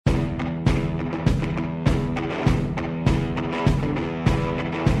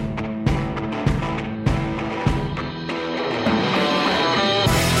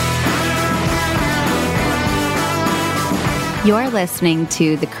You're listening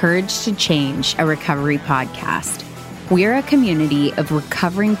to The Courage to Change, a recovery podcast. We're a community of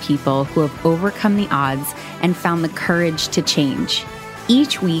recovering people who have overcome the odds and found the courage to change.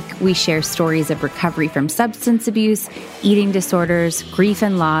 Each week, we share stories of recovery from substance abuse, eating disorders, grief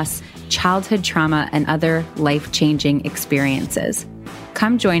and loss, childhood trauma, and other life-changing experiences.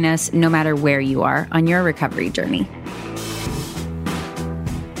 Come join us no matter where you are on your recovery journey.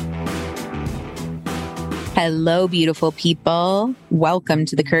 Hello, beautiful people. Welcome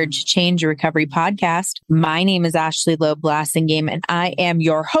to the Courage to Change, a recovery podcast. My name is Ashley Loeb Blassingame, and I am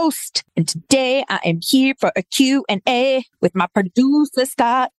your host. And today I am here for a Q&A with my producer,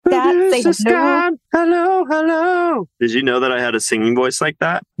 Scott. Scott, hello. Did you know that I had a singing voice like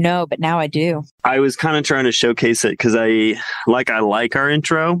that? No, but now I do. I was kind of trying to showcase it because I like our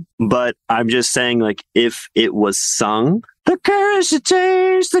intro, but I'm just saying, like, if it was sung, the courage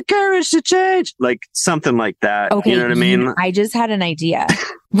to change, like something like that. Okay, you know what I mean? I just had an idea.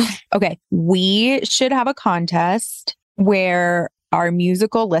 Okay, we should have a contest where our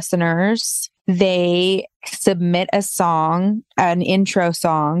musical listeners, they submit a song, an intro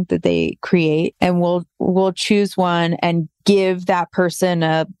song that they create, and we'll choose one and give that person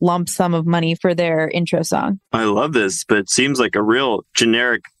a lump sum of money for their intro song. I love this, but it seems like a real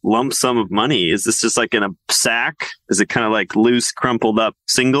generic lump sum of money. Is this just like in a sack? Is it kind of like loose, crumpled up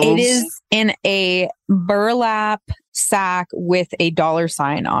singles? It is in a burlap sack with a dollar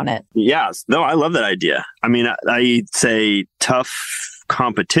sign on it. Yes. No, I love that idea. I mean, I'd say tough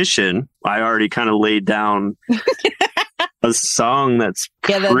competition. I already kind of laid down a song that's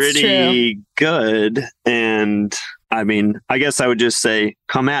pretty good. And I mean, I guess I would just say,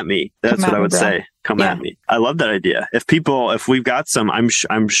 come at me. That's what I would say. Come at me. I love that idea. If we've got some,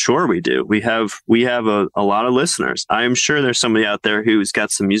 I'm sure we do. We have a lot of listeners. I am sure there's somebody out there who's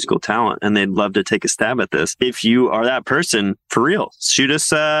got some musical talent and they'd love to take a stab at this. If you are that person, for real, shoot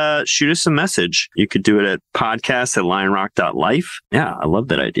us a message. You could do it at podcast@lionrock.life. Yeah, I love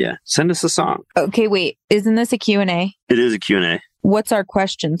that idea. Send us a song. Okay, wait. Isn't this a Q&A? It is a Q&A. What's our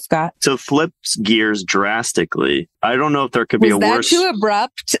question, Scott? So flips gears drastically. I don't know if there could be a worse. Was that too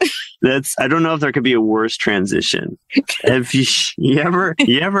abrupt? I don't know if there could be a worse transition. Have you ever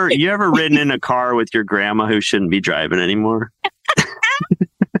ridden in a car with your grandma who shouldn't be driving anymore?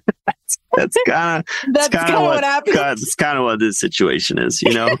 That's kind of what happened. That's kind of what this situation is,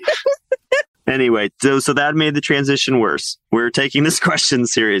 you know. Anyway, so that made the transition worse. We're taking this question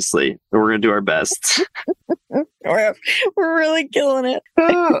seriously. We're going to do our best. We're really killing it.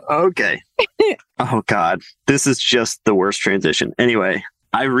 Okay. Oh, God. This is just the worst transition. Anyway,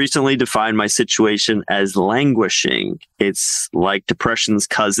 I recently defined my situation as languishing. It's like depression's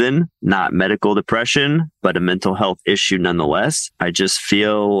cousin, not medical depression, but a mental health issue nonetheless. I just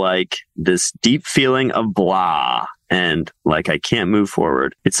feel like this deep feeling of blah and like I can't move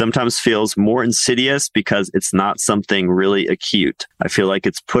forward. It sometimes feels more insidious because it's not something really acute. I feel like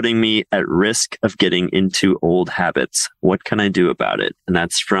it's putting me at risk of getting into old habits. What can I do about it? And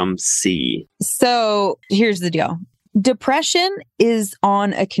that's from C. So here's the deal. Depression is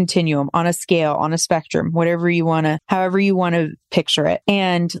on a continuum, on a scale, on a spectrum, however you want to picture it.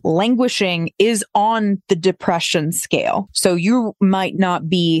 And languishing is on the depression scale. So you might not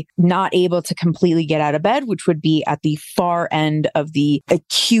be not able to completely get out of bed, which would be at the far end of the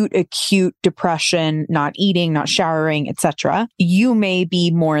acute depression, not eating, not showering, etc. You may be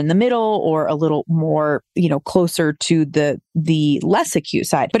more in the middle or a little more, closer to the less acute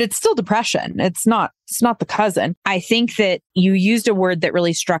side, but it's still depression. It's not the cousin. I think that you used a word that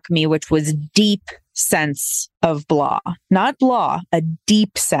really struck me, which was deep sense of blah, not blah, a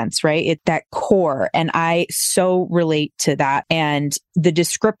deep sense, right? That core. And I so relate to that. And the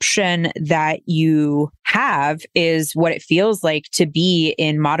description that you have is what it feels like to be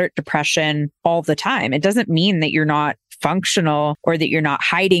in moderate depression all the time. It doesn't mean that you're not functional or that you're not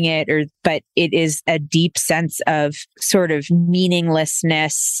hiding it, but it is a deep sense of sort of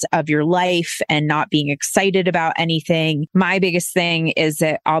meaninglessness of your life and not being excited about anything. My biggest thing is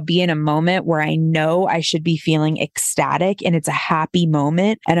that I'll be in a moment where I know I should be feeling ecstatic and it's a happy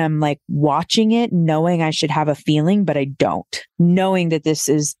moment. And I'm like watching it, knowing I should have a feeling, but I don't. Knowing that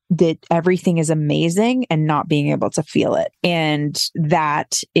everything is amazing and not being able to feel it. And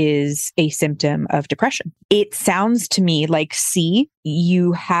that is a symptom of depression. It sounds to me like,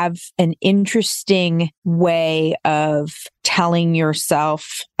 you have an interesting way of telling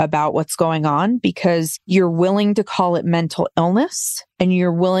yourself about what's going on because you're willing to call it mental illness and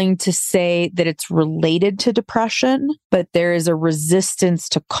you're willing to say that it's related to depression, but there is a resistance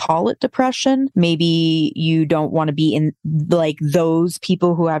to call it depression. Maybe you don't want to be in like those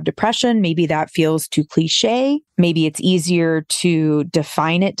people who have depression. Maybe that feels too cliche. Maybe it's easier to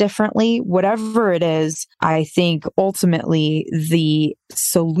define it differently. Whatever it is, I think ultimately the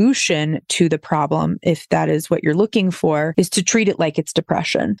solution to the problem, if that is what you're looking for, is to treat it like it's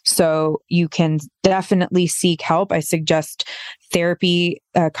depression. So you can definitely seek help. I suggest therapy,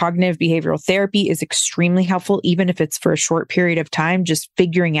 cognitive behavioral therapy is extremely helpful, even if it's for a short period of time, just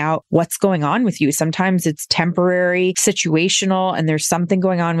figuring out what's going on with you. Sometimes it's temporary, situational, and there's something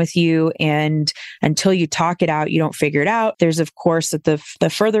going on with you. And until you talk it out, you don't figure it out. There's, of course, at the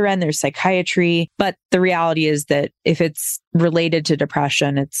further end, there's psychiatry. But the reality is that if it's related to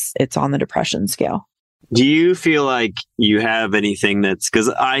depression, it's on the depression scale. Do you feel like you have anything that's, because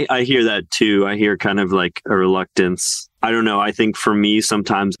I hear that too. I hear kind of like a reluctance. I don't know. I think for me,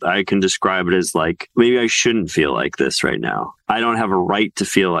 sometimes I can describe it as like, maybe I shouldn't feel like this right now. I don't have a right to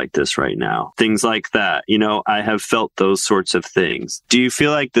feel like this right now. Things like that. You know, I have felt those sorts of things. Do you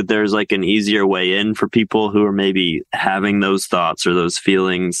feel like that there's like an easier way in for people who are maybe having those thoughts or those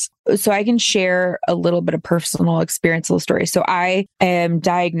feelings? So I can share a little bit of personal experience, a little story. So I am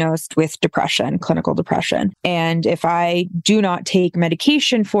diagnosed with depression, clinical depression. And if I do not take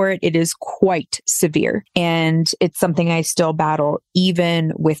medication for it, it is quite severe. And it's something I still battle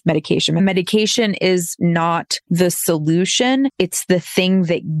even with medication. Medication is not the solution. It's the thing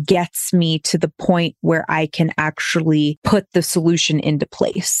that gets me to the point where I can actually put the solution into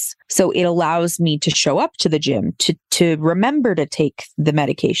place. So it allows me to show up to the gym, to remember to take the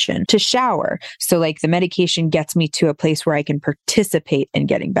medication, to shower. So like the medication gets me to a place where I can participate in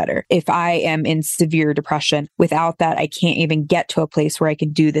getting better. If I am in severe depression, without that, I can't even get to a place where I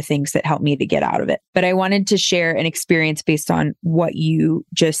can do the things that help me to get out of it. But I wanted to share an experience based on what you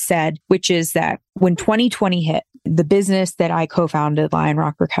just said, which is that when 2020 hit, the business that I co-founded, Lion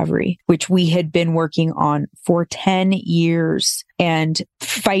Rock Recovery, which we had been working on for 10 years and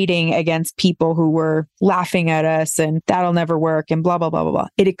fighting against people who were laughing at us and that'll never work and blah, blah, blah, blah, blah.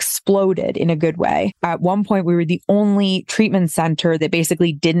 It exploded in a good way. At one point, we were the only treatment center that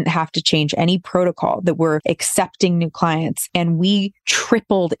basically didn't have to change any protocol, that were accepting new clients. And we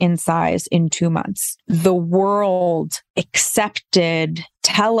tripled in size in 2 months. The world accepted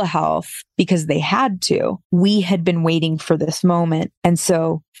telehealth because they had to. We had been waiting for this moment. And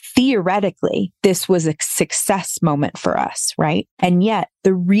so theoretically, this was a success moment for us, right? And yet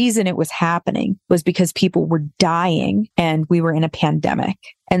the reason it was happening was because people were dying and we were in a pandemic.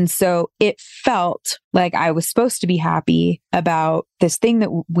 And so it felt like I was supposed to be happy about this thing that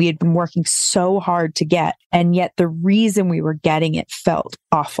we had been working so hard to get. And yet the reason we were getting it felt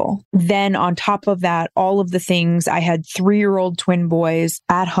awful. Then on top of that, all of the things, I had 3-year-old twin boys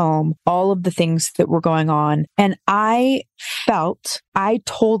at home, all of the things that were going on. And I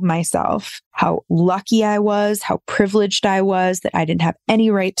told myself how lucky I was, how privileged I was, that I didn't have any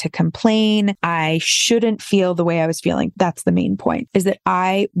right to complain. I shouldn't feel the way I was feeling. That's the main point, is that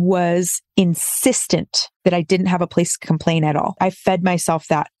I was insistent that I didn't have a place to complain at all. I fed myself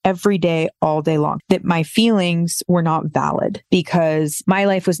that every day, all day long, that my feelings were not valid because my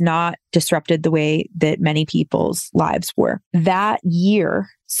life was not disrupted the way that many people's lives were. That year,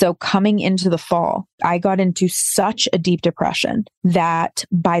 so coming into the fall, I got into such a deep depression that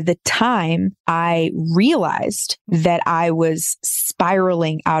by the time I realized that I was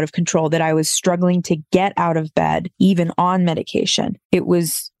spiraling out of control, that I was struggling to get out of bed, even on medication, it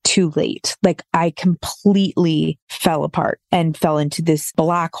was too late. Like I completely fell apart and fell into this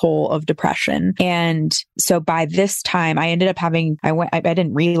black hole of depression. And so by this time I ended up I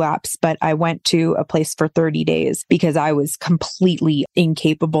didn't relapse, but I went to a place for 30 days because I was completely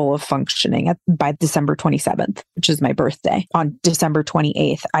incapable of functioning by December 27th, which is my birthday. On December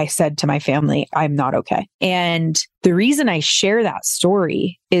 28th, I said to my family, I'm not okay. And the reason I share that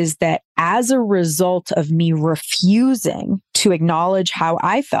story is that as a result of me refusing to acknowledge how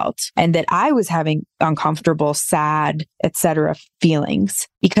I felt and that I was having uncomfortable, sad, etc. feelings,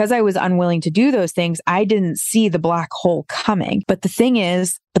 because I was unwilling to do those things, I didn't see the black hole coming. But the thing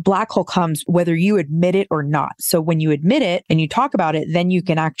is, the black hole comes whether you admit it or not. So when you admit it and you talk about it, then you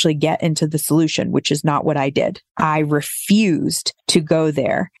can actually get into the solution, which is not what I did. I refused to go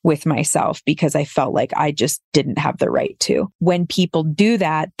there with myself because I felt like I just didn't have the right to. When people do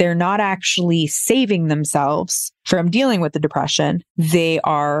that, they're not actually saving themselves from dealing with the depression. They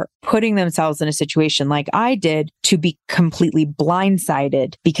are putting themselves in a situation like I did to be completely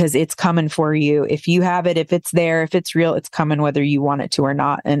blindsided because it's coming for you. If you have it, if it's there, if it's real, it's coming whether you want it to or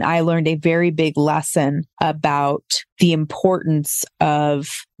not. And I learned a very big lesson about the importance of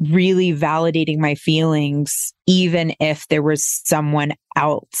really validating my feelings, even if there was someone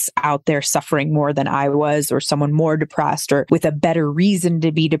else out there suffering more than I was, or someone more depressed, or with a better reason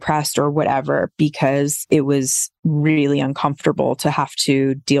to be depressed or whatever, because it was really uncomfortable to have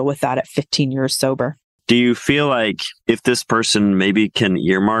to deal with that at 15 years sober. Do you feel like if this person maybe can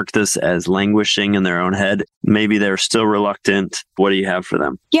earmark this as languishing in their own head, maybe they're still reluctant? What do you have for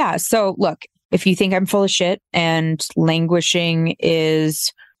them? Yeah. So look, if you think I'm full of shit and languishing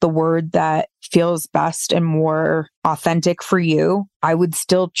is the word that feels best and more authentic for you, I would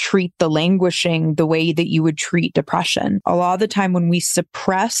still treat the languishing the way that you would treat depression. A lot of the time when we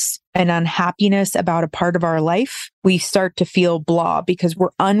suppress an unhappiness about a part of our life, we start to feel blah because we're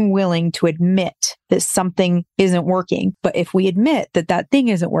unwilling to admit that something isn't working. But if we admit that that thing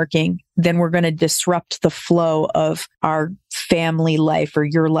isn't working, then we're going to disrupt the flow of our family life or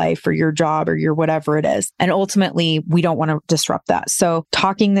your job or your whatever it is. And ultimately, we don't want to disrupt that. So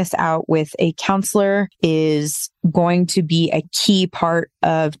talking this out with a counselor is going to be a key part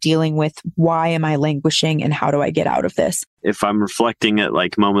of dealing with why am I languishing and how do I get out of this? If I'm reflecting at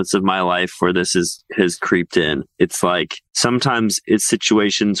like moments of my life where this has creeped in, it's like sometimes it's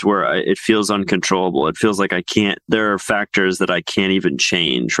situations where it feels uncontrollable. It feels like there are factors that I can't even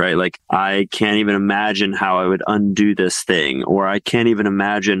change, right? Like I can't even imagine how I would undo this thing, or I can't even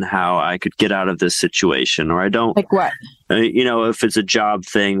imagine how I could get out of this situation, or I don't. Like what? If it's a job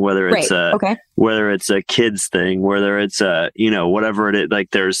thing, whether it's whether it's a kids thing, whether it's whatever it is,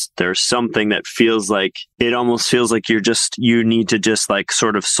 like there's something that feels like it almost feels like you need to just like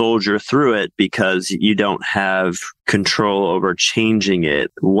sort of soldier through it because you don't have control over changing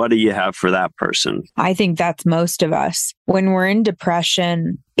it. What do you have for that person? I think that's most of us. When we're in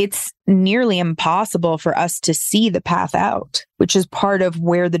depression, it's nearly impossible for us to see the path out, which is part of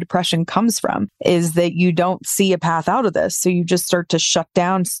where the depression comes from, is that you don't see a path out of this. So you just start to shut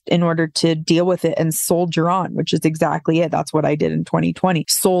down in order to deal with it and soldier on, which is exactly it. That's what I did in 2020.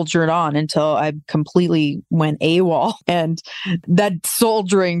 Soldiered on until I completely went AWOL. And that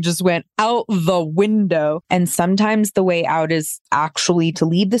soldiering just went out the window. And sometimes the way out is actually to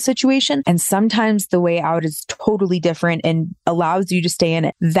leave the situation. And sometimes the way out is totally different and allows you to stay in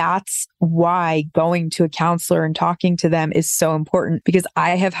it. That's why going to a counselor and talking to them is so important, because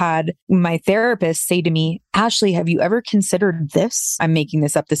I have had my therapist say to me, Ashley, have you ever considered this? I'm making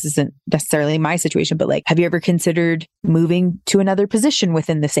this up. This isn't necessarily my situation, but like, have you ever considered moving to another position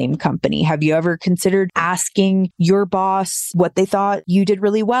within the same company? Have you ever considered asking your boss what they thought you did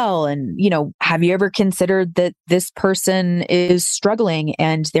really well? And, have you ever considered that this person is struggling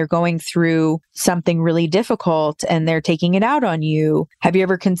and they're going through something really difficult and they're taking it out on you? Have you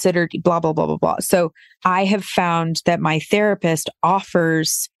ever considered blah, blah, blah, blah, blah? So I have found that my therapist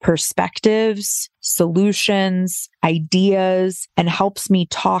offers perspectives, solutions, ideas, and helps me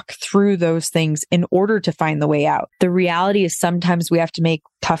talk through those things in order to find the way out. The reality is sometimes we have to make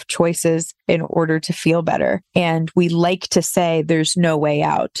tough choices in order to feel better. And we like to say there's no way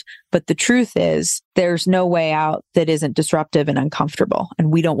out. But the truth is there's no way out that isn't disruptive and uncomfortable.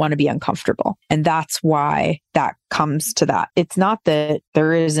 And we don't want to be uncomfortable. And that's why that comes to that. It's not that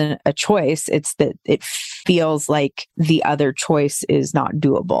there isn't a choice. It's that it feels like the other choice is not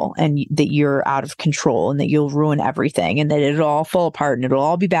doable and that you're out of control and that you'll ruin everything and that it'll all fall apart and it'll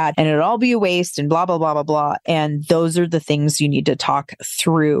all be bad and it'll all be a waste and blah, blah, blah, blah, blah. And those are the things you need to talk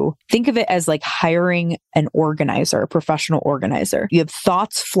through. Think of it as like hiring an organizer, a professional organizer. You have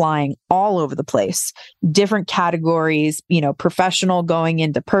thoughts flying all over the place, different categories, professional going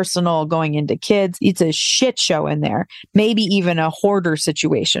into personal, going into kids. It's a shit show in there. Maybe even a hoarder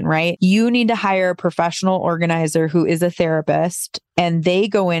situation, right? You need to hire a professional organizer who is a therapist, and they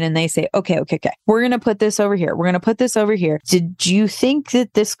go in and they say, okay. We're going to put this over here. We're going to put this over here. Did you think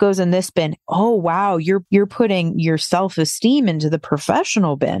that this goes in this bin? Oh, wow. You're putting your self-esteem into the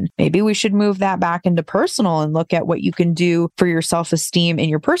professional bin. Maybe we should move that back into personal and look at what you can do for your self-esteem in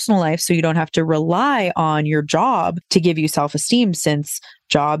your personal life so you don't have to rely on your job to give you self-esteem, since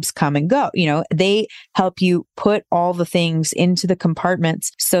jobs come and go. They help you put all the things into the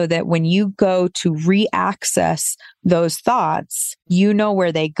compartments so that when you go to re-access those thoughts, you know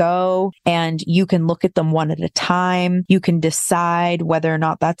where they go and you can look at them one at a time. You can decide whether or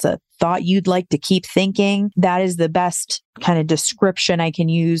not that's a thought you'd like to keep thinking. That is the best kind of description I can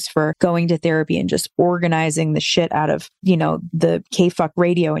use for going to therapy and just organizing the shit out of, the K-fuck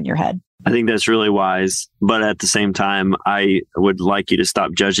radio in your head. I think that's really wise. But at the same time, I would like you to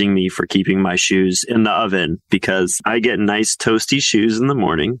stop judging me for keeping my shoes in the oven, because I get nice toasty shoes in the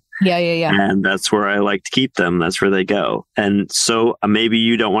morning. Yeah. And that's where I like to keep them. That's where they go. And so maybe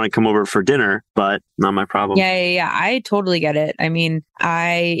you don't want to come over for dinner, but not my problem. Yeah. I totally get it. I mean,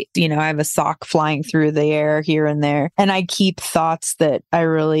 I have a sock flying through the air here and there, and I keep thoughts that I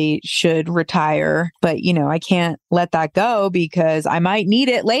really should retire, but I can't let that go because I might need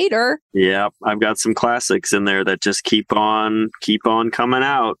it later. Yeah. I've got some classics in there that just keep on coming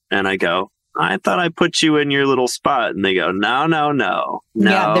out. And I go, I thought I put you in your little spot. And they go, no.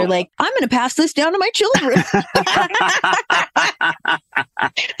 Yeah, they're like, I'm going to pass this down to my children.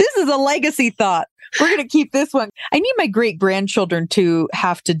 This is a legacy thought. We're going to keep this one. I need my great grandchildren to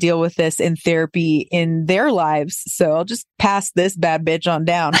have to deal with this in therapy in their lives. So I'll just pass this bad bitch on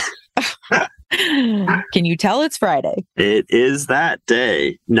down. Can you tell it's Friday? It is that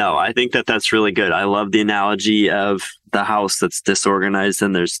day. No, I think that's really good. I love the analogy of the house that's disorganized,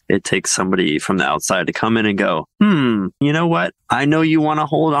 and it takes somebody from the outside to come in and go, you know what? I know you want to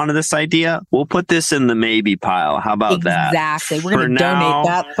hold on to this idea. We'll put this in the maybe pile. How about that? Exactly. We're going to donate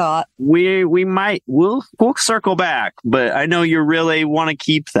that thought. We'll circle back, but I know you really want to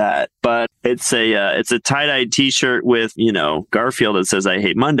keep that. But it's a tie-dye t-shirt with, Garfield that says, I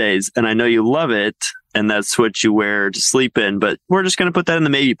hate Mondays. And I know you love it. And that's what you wear to sleep in, but we're just going to put that in the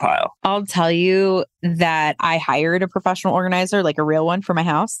maybe pile. I'll tell you that I hired a professional organizer, like a real one, for my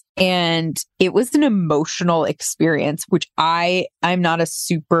house. And it was an emotional experience, which I'm not a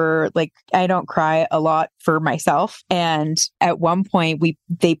super, I don't cry a lot for myself. And at one point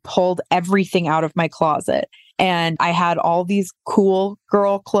they pulled everything out of my closet. And I had all these cool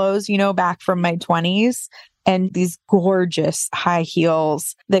girl clothes, back from my 20s. And these gorgeous high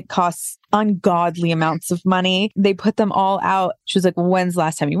heels that cost ungodly amounts of money. They put them all out. She was like, when's the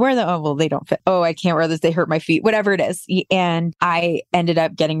last time you wear them? Oh, well, they don't fit. Oh, I can't wear this. They hurt my feet, whatever it is. And I ended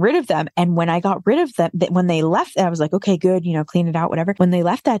up getting rid of them. And when I got rid of them, when they left, I was like, okay, good, clean it out, whatever. When they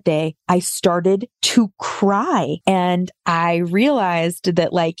left that day, I started to cry. And I realized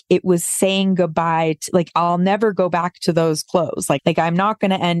that it was saying goodbye to, I'll never go back to those clothes. I'm not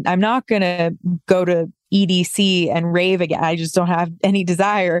going to go to EDC and rave again. I just don't have any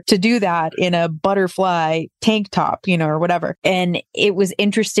desire to do that in a butterfly tank top, or whatever. And it was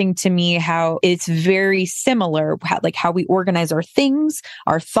interesting to me how it's very similar, how we organize our things,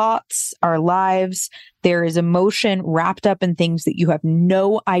 our thoughts, our lives. There is emotion wrapped up in things that you have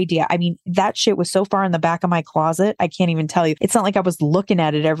no idea. I mean, that shit was so far in the back of my closet. I can't even tell you. It's not like I was looking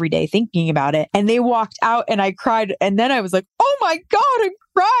at it every day, thinking about it. And they walked out and I cried. And then I was like, oh my God, I'm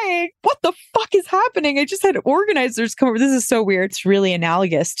crying. What the fuck is happening? I just had organizers come over. This is so weird. It's really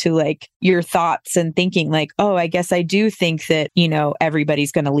analogous to your thoughts and thinking oh, I guess I do think that,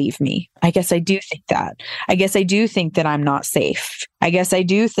 everybody's going to leave me. I guess I do think that. I guess I do think that I'm not safe. I guess I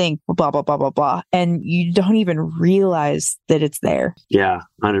do think blah, blah, blah, blah, blah. And you don't even realize that it's there. Yeah,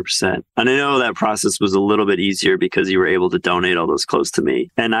 100%. And I know that process was a little bit easier because you were able to donate all those clothes to me.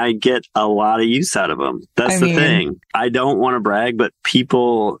 And I get a lot of use out of them. That's the thing. I don't want to brag, but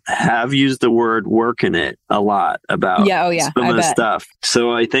people have used the word work in it a lot about some of the stuff.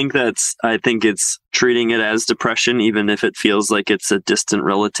 So I think it's treating it as depression, even if it feels like it's a distant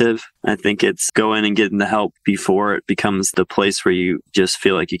relative. I think it's going and getting the help before it becomes the place where you just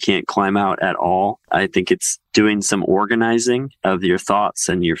feel like you can't climb out at all. I think it's doing some organizing of your thoughts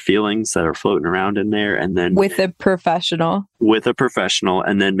and your feelings that are floating around in there. And then with a professional.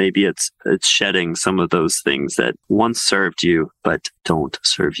 And then maybe it's shedding some of those things that once served you, but don't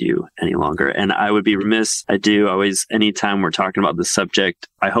serve you any longer. And I would be remiss. I do always, anytime we're talking about this subject,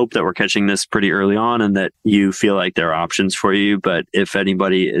 I hope that we're catching this pretty early on and that you feel like there are options for you. But if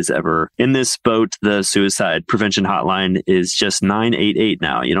anybody is ever in this boat, the suicide prevention hotline is just 988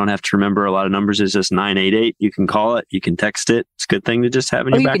 now. You don't have to remember a lot of numbers. It's just 988. You can call it. You can text it. It's a good thing to just have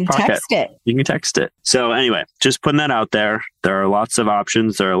in your back pocket. You can text it. So anyway, just putting that out there. There are lots of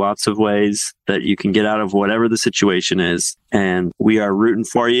options. There are lots of ways that you can get out of whatever the situation is. And we are rooting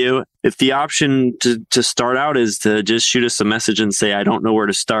for you. If the option to start out is to just shoot us a message and say, I don't know where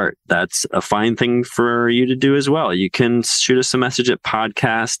to start, that's a fine thing for you to do as well. You can shoot us a message at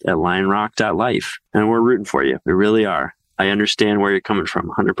podcast@lionrock.life. And we're rooting for you. We really are. I understand where you're coming from,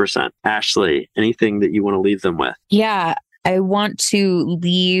 100%. Ashley, anything that you want to leave them with? Yeah, I want to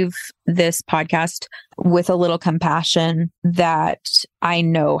leave this podcast with a little compassion that I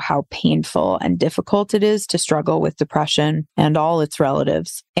know how painful and difficult it is to struggle with depression and all its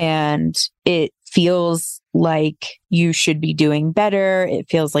relatives. And it feels like you should be doing better. It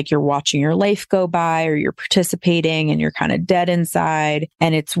feels like you're watching your life go by, or you're participating and you're kind of dead inside.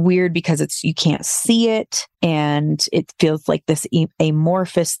 And it's weird because you can't see it. And it feels like this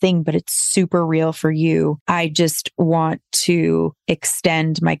amorphous thing, but it's super real for you. I just want to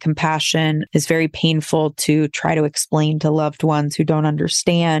extend my compassion. It's very painful to try to explain to loved ones who don't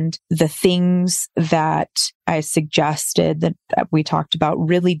understand. The things that I suggested that we talked about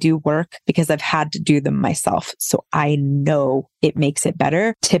really do work because I've had to do them myself. So I know it makes it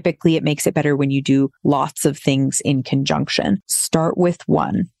better. Typically, it makes it better when you do lots of things in conjunction. Start with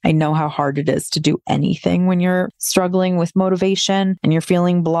one. I know how hard it is to do anything when you're struggling with motivation and you're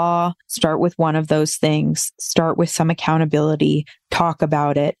feeling blah. Start with one of those things. Start with some accountability. Talk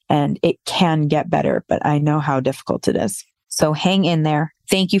about it, and it can get better, but I know how difficult it is. So hang in there.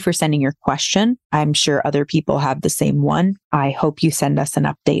 Thank you for sending your question. I'm sure other people have the same one. I hope you send us an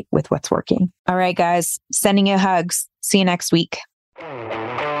update with what's working. All right, guys, sending you hugs. See you next week.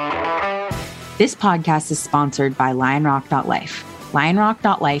 This podcast is sponsored by lionrock.life.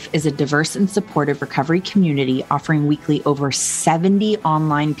 Lionrock.life is a diverse and supportive recovery community offering weekly over 70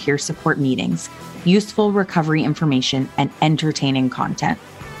 online peer support meetings, useful recovery information, and entertaining content.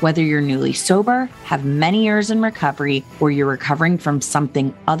 Whether you're newly sober, have many years in recovery, or you're recovering from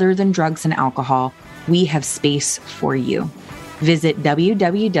something other than drugs and alcohol, we have space for you. Visit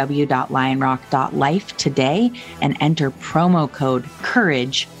www.lionrock.life today and enter promo code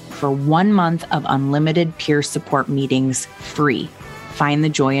COURAGE for 1 month of unlimited peer support meetings free. Find the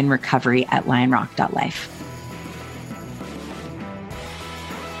joy in recovery at lionrock.life.